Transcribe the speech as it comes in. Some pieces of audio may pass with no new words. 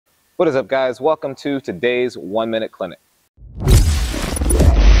What is up, guys? Welcome to today's 1 Minute Clinic.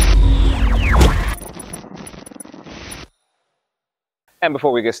 And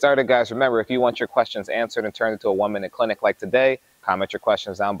before we get started, guys, remember, if you want your questions answered and turned into a 1 Minute Clinic like today, comment your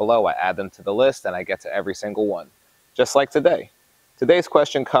questions down below. I add them to the list and I get to every single one, just like today. Today's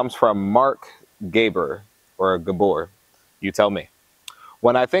question comes from Mark Gabor, or Gabor. You tell me.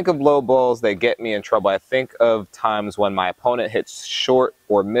 When I think of low balls that get me in trouble, I think of times when my opponent hits short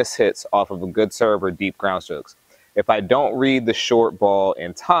or mishits off of a good serve or deep ground strokes. If I don't read the short ball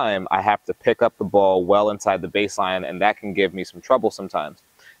in time, I have to pick up the ball well inside the baseline, and that can give me some trouble sometimes.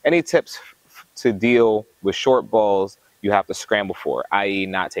 Any tips to deal with short balls you have to scramble for, i.e.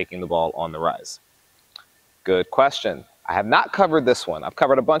 not taking the ball on the rise? Good question. I have not covered this one. I've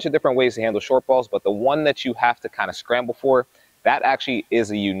covered a bunch of different ways to handle short balls, but the one that you have to kind of scramble for, that actually is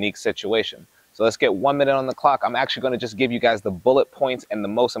a unique situation. So let's get 1 minute on the clock. I'm actually going to just give you guys the bullet points and the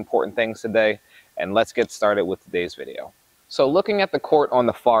most important things today, and let's get started with today's video. So looking at the court on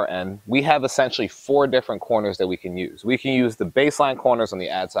the far end, we have essentially 4 different corners that we can use. We can use the baseline corners on the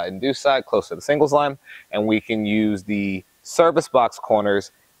ad side and deuce side, close to the singles line, and we can use the service box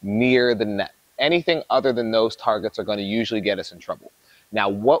corners near the net. Anything other than those targets are going to usually get us in trouble. Now,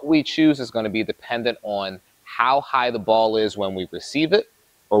 what we choose is going to be dependent on how high the ball is when we receive it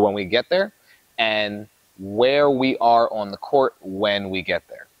or when we get there, and where we are on the court when we get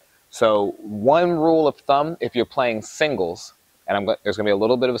there. So one rule of thumb, if you're playing singles, and there's going to be a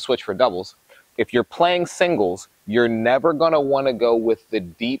little bit of a switch for doubles, if you're playing singles, you're never going to want to go with the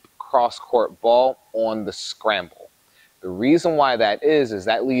deep cross-court ball on the scramble. The reason why that is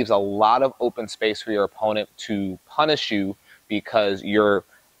that leaves a lot of open space for your opponent to punish you, because your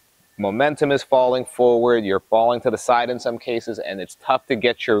momentum is falling forward, you're falling to the side in some cases, and it's tough to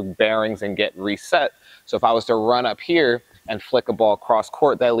get your bearings and get reset. So if I was to run up here and flick a ball cross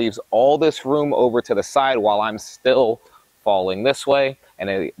court, that leaves all this room over to the side while I'm still falling this way,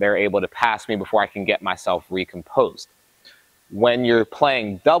 and they're able to pass me before I can get myself recomposed. When you're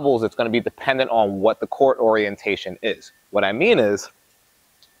playing doubles, it's going to be dependent on what the court orientation is. What I mean is,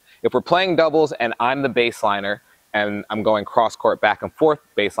 if we're playing doubles and I'm the baseliner, and I'm going cross-court back and forth,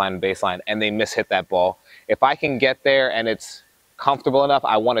 baseline, and they mishit that ball. If I can get there and it's comfortable enough,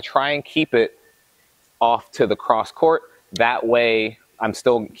 I want to try and keep it off to the cross-court. That way, I'm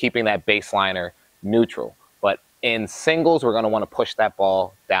still keeping that baseliner neutral. But in singles, we're going to want to push that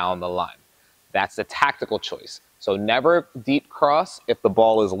ball down the line. That's the tactical choice. So never deep cross. If the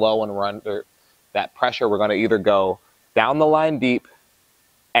ball is low and we're under that pressure, we're going to either go down the line deep,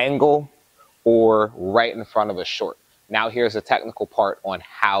 angle, or right in front of a short. Now here's the technical part on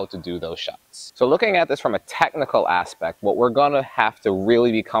how to do those shots. So looking at this from a technical aspect, what we're gonna have to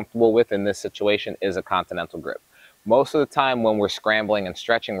really be comfortable with in this situation is a continental grip. Most of the time when we're scrambling and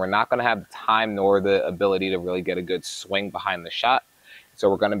stretching, we're not gonna have the time nor the ability to really get a good swing behind the shot.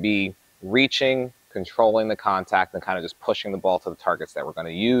 So we're gonna be reaching, controlling the contact, and kind of just pushing the ball to the targets that we're gonna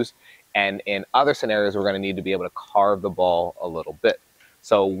use. And in other scenarios, we're gonna need to be able to carve the ball a little bit.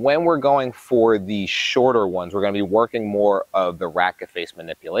 So when we're going for the shorter ones, we're going to be working more of the racket face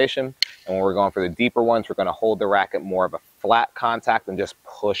manipulation. And when we're going for the deeper ones, we're going to hold the racket more of a flat contact and just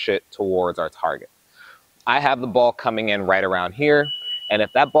push it towards our target. I have the ball coming in right around here. And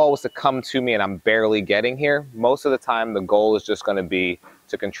if that ball was to come to me and I'm barely getting here, most of the time the goal is just going to be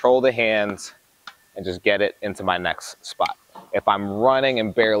to control the hands and just get it into my next spot. If I'm running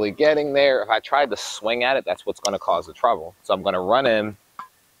and barely getting there, if I tried to swing at it, that's what's going to cause the trouble. So I'm going to run in,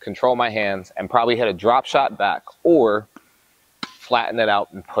 control my hands, and probably hit a drop shot back or flatten it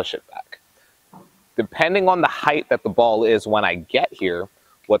out and push it back. Depending on the height that the ball is when I get here,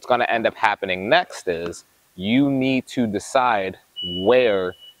 what's going to end up happening next is you need to decide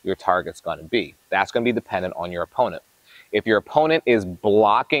where your target's going to be. That's going to be dependent on your opponent. If your opponent is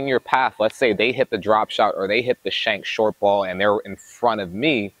blocking your path, let's say they hit the drop shot or they hit the shank short ball and they're in front of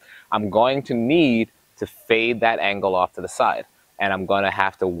me, I'm going to need to fade that angle off to the side. And I'm going to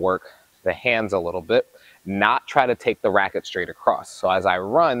have to work the hands a little bit, not try to take the racket straight across. So as I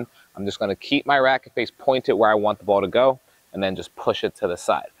run, I'm just going to keep my racket face pointed where I want the ball to go, and then just push it to the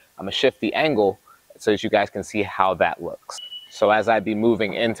side. I'm going to shift the angle so that you guys can see how that looks. So as I'd be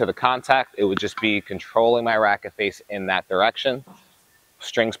moving into the contact, it would just be controlling my racket face in that direction.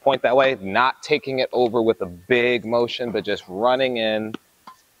 Strings point that way, not taking it over with a big motion, but just running in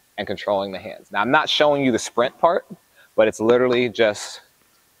and controlling the hands. Now, I'm not showing you the sprint part, but it's literally just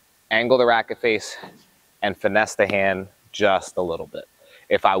angle the racket face and finesse the hand just a little bit.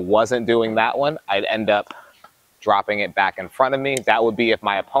 If I wasn't doing that one, I'd end up dropping it back in front of me. That would be if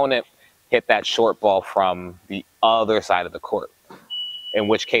my opponent hit that short ball from the other side of the court. in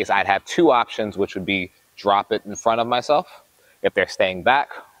which case I'd have two options, which would be drop it in front of myself if they're staying back,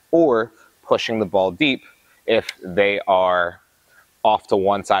 or pushing the ball deep if they are off to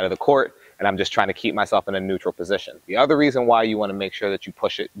one side of the court and I'm just trying to keep myself in a neutral position. The other reason why you want to make sure that you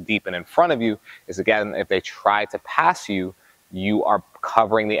push it deep and in front of you is, again, if they try to pass you, you are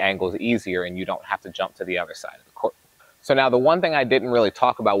covering the angles easier and you don't have to jump to the other side of the court. So now the one thing I didn't really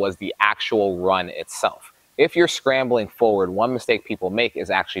talk about was the actual run itself. If you're scrambling forward, one mistake people make is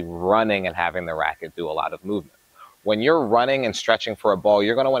actually running and having the racket do a lot of movement. When you're running and stretching for a ball,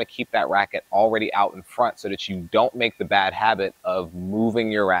 you're going to want to keep that racket already out in front so that you don't make the bad habit of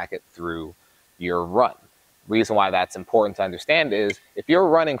moving your racket through your run. The reason why that's important to understand is if you're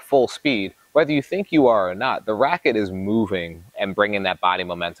running full speed, whether you think you are or not, the racket is moving and bringing that body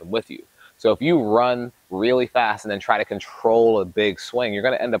momentum with you. So if you run really fast and then try to control a big swing, you're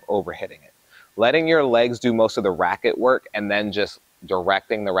going to end up overhitting it. Letting your legs do most of the racket work and then just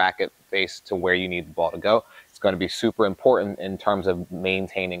directing the racket face to where you need the ball to go, it's going to be super important in terms of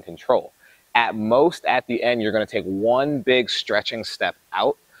maintaining control. At most, at the end, you're going to take one big stretching step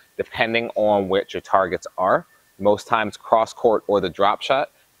out, depending on what your targets are. Most times cross court or the drop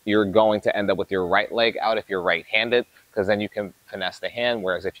shot, you're going to end up with your right leg out if you're right-handed, because then you can finesse the hand,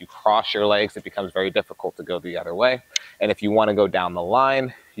 whereas if you cross your legs, it becomes very difficult to go the other way. And if you want to go down the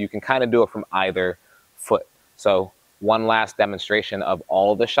line, you can kind of do it from either foot. So one last demonstration of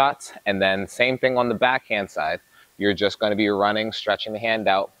all of the shots, and then same thing on the backhand side. You're just going to be running, stretching the hand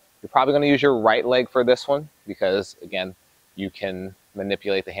out. You're probably going to use your right leg for this one because, again, you can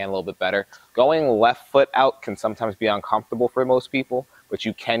manipulate the hand a little bit better. Going left foot out can sometimes be uncomfortable for most people, but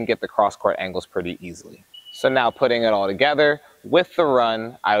you can get the cross-court angles pretty easily. So now putting it all together, with the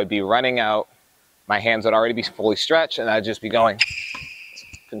run, I would be running out. My hands would already be fully stretched, and I'd just be going,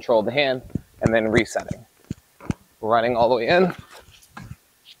 control the hand, and then resetting. Running all the way in,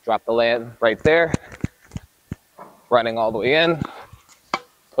 drop the land right there, running all the way in,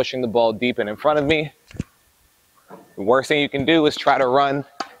 pushing the ball deep and in front of me. The worst thing you can do is try to run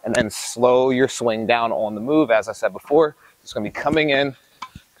and then slow your swing down on the move. As I said before, it's going to be coming in,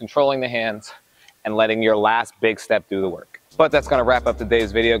 controlling the hands, and letting your last big step do the work. But that's going to wrap up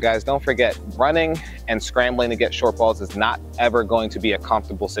today's video, guys. Don't forget, running and scrambling to get short balls is not ever going to be a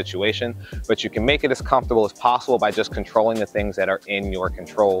comfortable situation, but you can make it as comfortable as possible by just controlling the things that are in your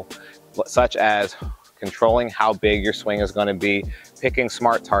control, such as controlling how big your swing is going to be, picking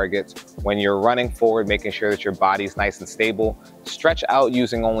smart targets. When you're running forward, making sure that your body's nice and stable. Stretch out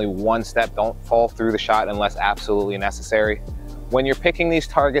using only one step. Don't fall through the shot unless absolutely necessary. When you're picking these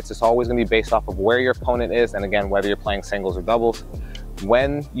targets, it's always going to be based off of where your opponent is, and again, whether you're playing singles or doubles.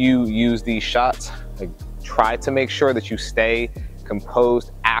 When you use these shots, try to make sure that you stay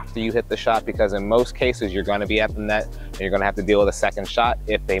composed after you hit the shot, because in most cases, you're going to be at the net, and you're going to have to deal with a second shot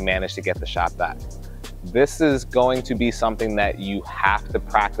if they manage to get the shot back. This is going to be something that you have to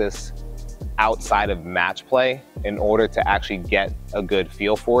practice outside of match play in order to actually get a good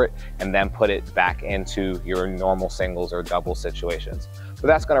feel for it and then put it back into your normal singles or double situations. So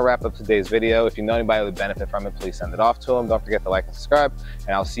that's going to wrap up today's video. If you know anybody who would benefit from it, please send it off to them. Don't forget to like and subscribe,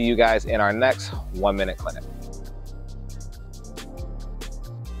 and I'll see you guys in our next 1 Minute Clinic.